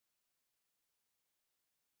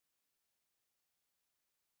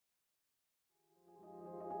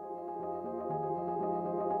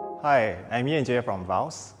Hi, I'm Ian Jay from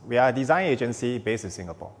Vouse. We are a design agency based in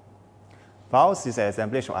Singapore. Vouse is an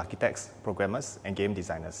assemblage of architects, programmers, and game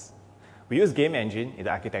designers. We use game engine in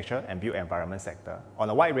the architecture and built environment sector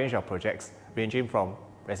on a wide range of projects ranging from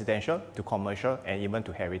residential to commercial and even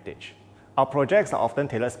to heritage. Our projects are often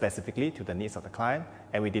tailored specifically to the needs of the client,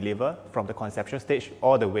 and we deliver from the conceptual stage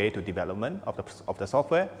all the way to development of the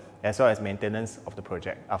software as well as maintenance of the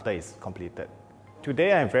project after it's completed.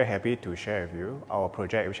 Today, I'm very happy to share with you our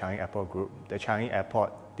project with Changi Airport Group, the Changi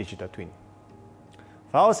Airport Digital Twin.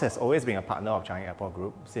 Vouse has always been a partner of Changi Airport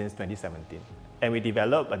Group since 2017, and we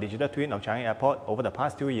developed a digital twin of Changi Airport over the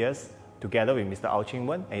past 2 years together with Mr. Ao Ching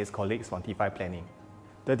Wen and his colleagues from T5 Planning.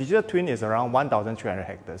 The digital twin is around 1,300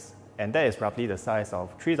 hectares, and that is roughly the size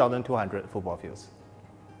of 3,200 football fields.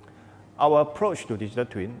 Our approach to digital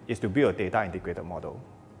twin is to build a data integrated model.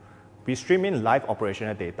 We stream in live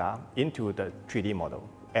operational data into the 3D model,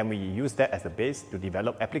 and we use that as a base to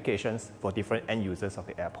develop applications for different end users of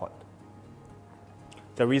the airport.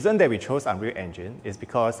 The reason that we chose Unreal Engine is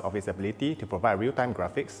because of its ability to provide real-time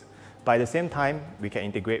graphics, but at the same time, we can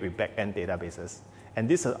integrate with back-end databases, and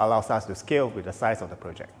this allows us to scale with the size of the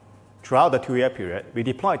project. Throughout the 2-year period, we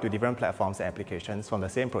deployed to different platforms and applications from the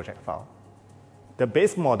same project file. The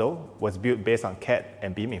base model was built based on CAD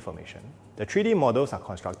and BIM information. The 3D models are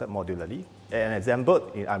constructed modularly and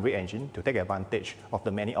assembled in Unreal Engine to take advantage of the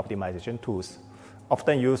many optimization tools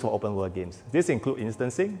often used for open world games. This includes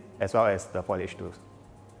instancing as well as the foliage tools.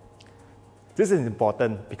 This is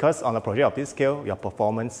important because on a project of this scale, your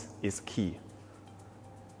performance is key.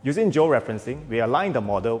 Using georeferencing, we align the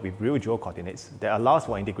model with real geo coordinates that allows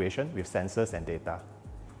for integration with sensors and data.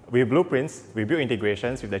 With Blueprints, we build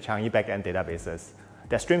integrations with the Changi backend databases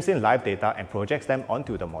that streams in live data and projects them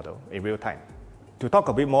onto the model in real time. To talk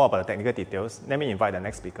a bit more about the technical details, let me invite the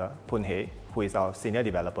next speaker, Poon Hei, who is our senior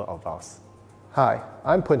developer of Vouse. Hi,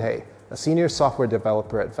 I'm Poon Hei, a senior software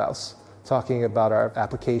developer at Vouse, talking about our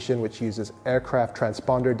application which uses aircraft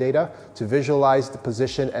transponder data to visualize the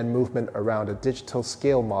position and movement around a digital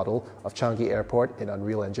scale model of Changi Airport in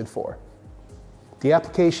Unreal Engine 4. The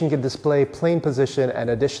application can display plane position and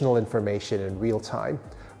additional information in real time,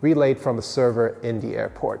 relayed from a server in the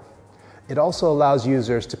airport. It also allows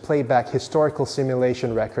users to play back historical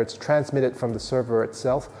simulation records transmitted from the server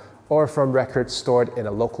itself or from records stored in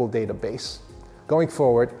a local database. Going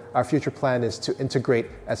forward, our future plan is to integrate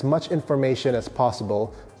as much information as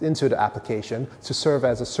possible into the application to serve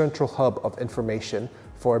as a central hub of information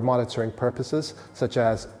for monitoring purposes such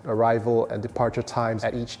as arrival and departure times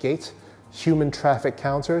at each gate, human traffic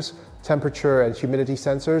counters, temperature and humidity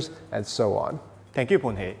sensors, and so on. Thank you,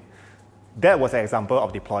 Poon Hei. That was an example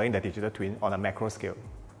of deploying the digital twin on a macro scale.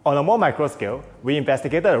 On a more micro scale, we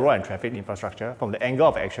investigated the road and traffic infrastructure from the angle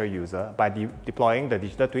of the actual user by deploying the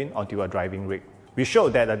digital twin onto a driving rig. We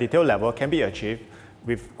showed that the detail level can be achieved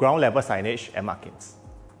with ground level signage and markings.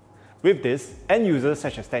 With this, end users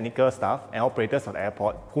such as technical staff and operators of the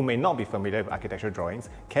airport who may not be familiar with architectural drawings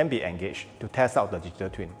can be engaged to test out the digital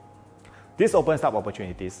twin. This opens up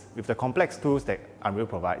opportunities with the complex tools that Unreal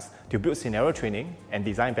provides to build scenario training and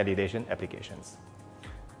design validation applications.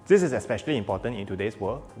 This is especially important in today's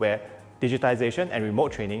world where digitization and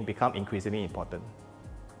remote training become increasingly important.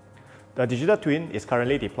 The digital twin is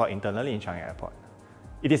currently deployed internally in Changi Airport.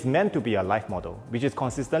 It is meant to be a live model, which is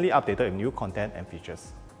consistently updated with new content and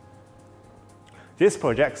features. This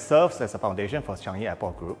project serves as a foundation for Changi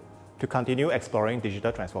Airport Group to continue exploring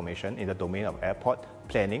digital transformation in the domain of airport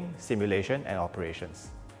planning, simulation, and operations.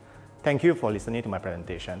 Thank you for listening to my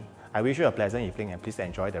presentation. I wish you a pleasant evening and please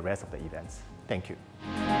enjoy the rest of the events. Thank you.